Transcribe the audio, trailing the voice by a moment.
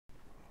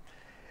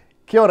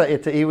Kia ora e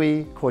te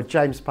iwi, ko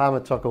James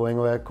Palmer toko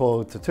ingoa,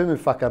 ko te tumu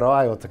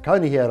whakarai o te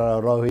kaunihia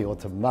rohi o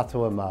te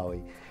matua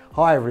Maui.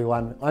 Hi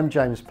everyone, I'm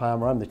James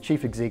Palmer, I'm the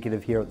Chief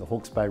Executive here at the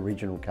Hawke's Bay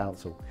Regional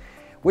Council.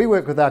 We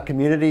work with our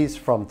communities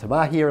from Te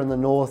Mahia in the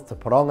north to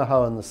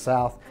Porongaho in the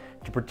south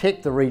to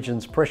protect the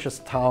region's precious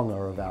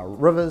taonga of our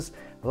rivers,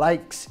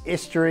 lakes,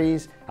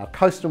 estuaries, our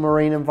coastal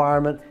marine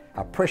environment,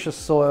 our precious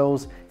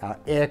soils, our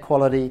air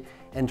quality,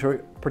 and to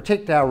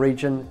protect our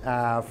region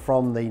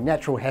from the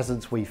natural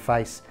hazards we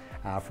face,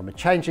 from a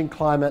changing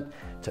climate,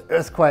 to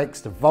earthquakes,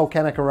 to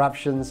volcanic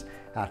eruptions,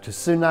 to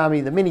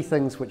tsunami, the many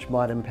things which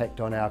might impact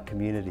on our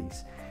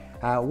communities.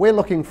 We're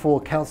looking for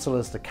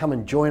councillors to come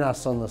and join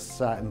us on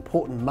this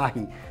important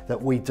mahi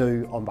that we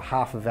do on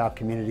behalf of our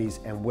communities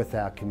and with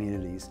our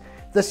communities.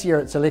 This year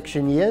it's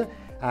election year,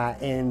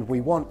 and we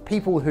want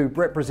people who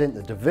represent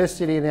the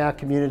diversity in our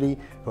community,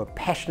 who are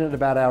passionate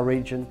about our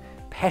region,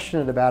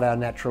 passionate about our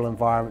natural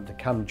environment, to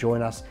come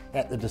join us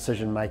at the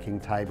decision-making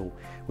table,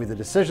 where the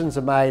decisions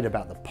are made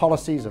about the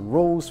policies and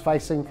rules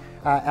facing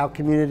our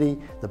community,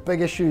 the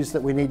big issues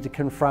that we need to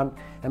confront,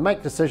 and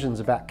make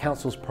decisions about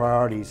council's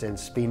priorities and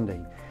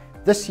spending.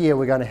 This year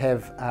we're going to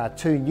have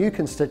two new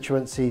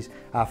constituencies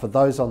for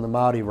those on the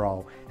Māori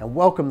roll, and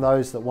welcome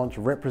those that want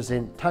to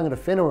represent tangata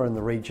whenua in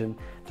the region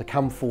to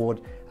come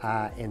forward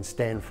and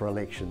stand for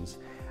elections.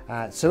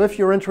 So if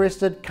you're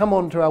interested, come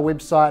on to our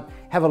website,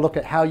 have a look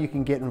at how you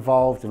can get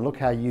involved and look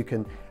how you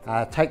can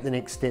take the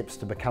next steps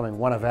to becoming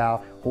one of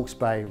our Hawke's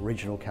Bay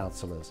Regional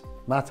Councillors.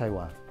 Mā te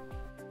wā.